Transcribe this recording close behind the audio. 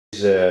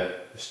This is a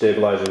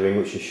stabiliser ring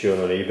which is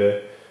shown on eBay.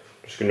 I'm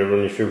just going to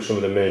run you through some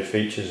of the main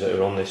features that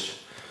are on this.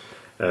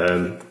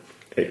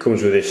 It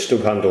comes with this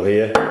stub handle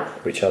here,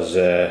 which has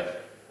a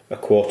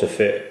quarter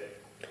fit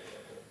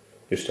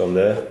just on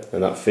there,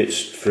 and that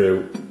fits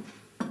through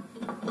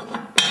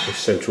this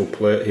central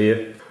plate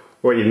here.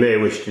 What you may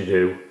wish to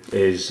do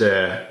is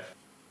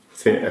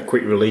fit a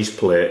quick release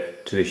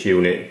plate to this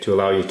unit to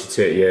allow you to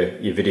take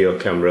your video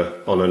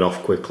camera on and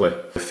off quickly.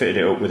 I've fitted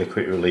it up with a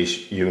quick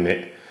release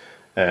unit.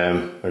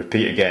 I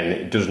repeat again,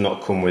 it does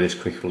not come with this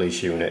quick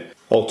release unit.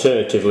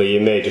 Alternatively,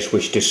 you may just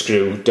wish to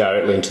screw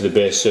directly into the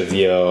base of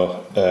your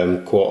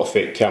quarter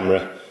fit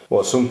camera.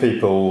 What some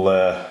people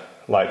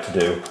like to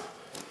do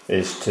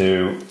is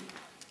to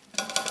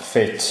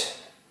fit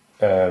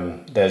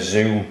their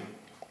zoom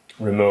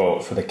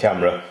remote for the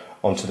camera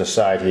onto the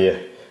side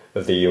here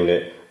of the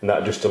unit, and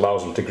that just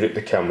allows them to grip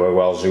the camera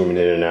while zooming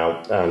in and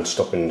out and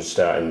stopping and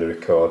starting the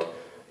record.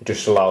 It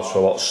just allows for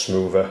a lot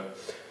smoother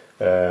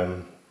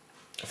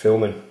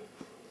filming.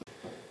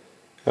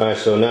 Alright,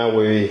 so now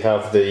we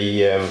have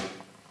the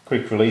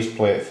quick release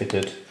plate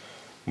fitted.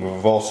 What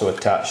we've also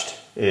attached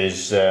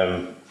is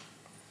a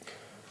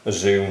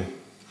zoom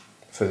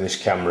for this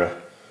camera,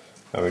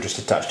 and we just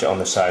attached it on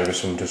the side with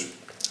some just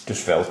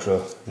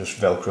velcro,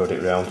 just velcroed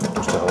it round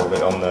just to hold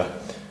it on there,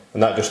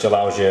 and that just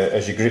allows you,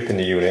 as you're gripping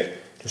the unit,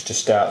 just to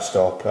start,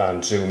 stop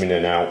and zoom in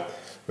and out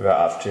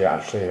without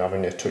actually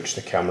having to touch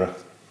the camera.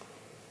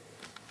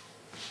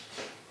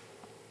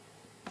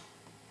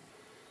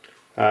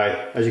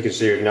 As you can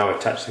see, we've now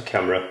attached the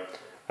camera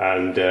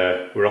and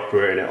we're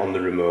operating it on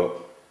the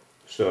remote,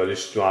 so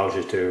this allows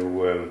you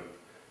to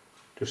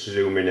just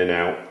zoom in and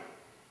out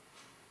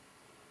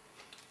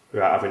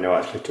without having to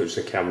actually touch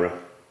the camera.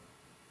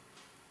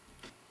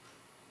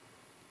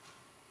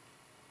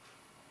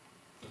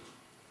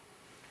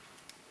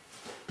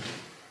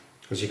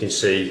 As you can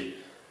see,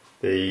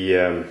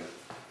 the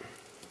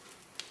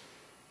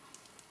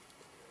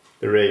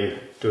ring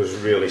does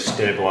really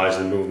stabilise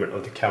the movement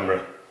of the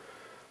camera.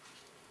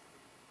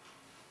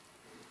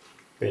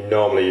 I mean,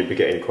 normally you'd be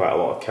getting quite a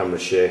lot of camera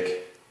shake,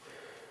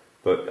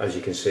 but as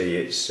you can see,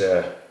 it's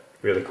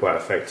really quite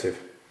effective.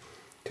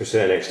 To a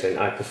certain extent,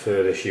 I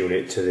prefer this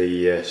unit to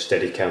the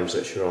steady cams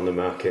that are on the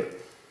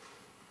market.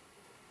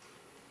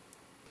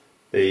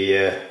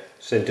 The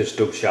centre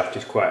stub shaft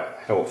is quite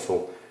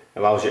helpful. It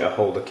allows you to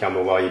hold the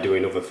camera while you're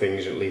doing other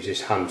things. It leaves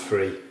this hand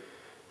free.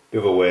 The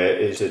other way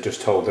is to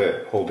just hold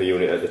the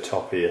unit at the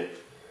top here.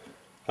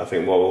 I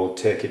think what we'll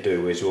take it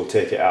do is we'll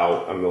take it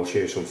out and we'll show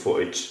you some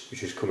footage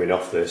which is coming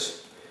off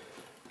this,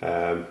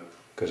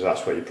 because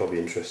that's what you're probably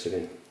interested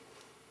in.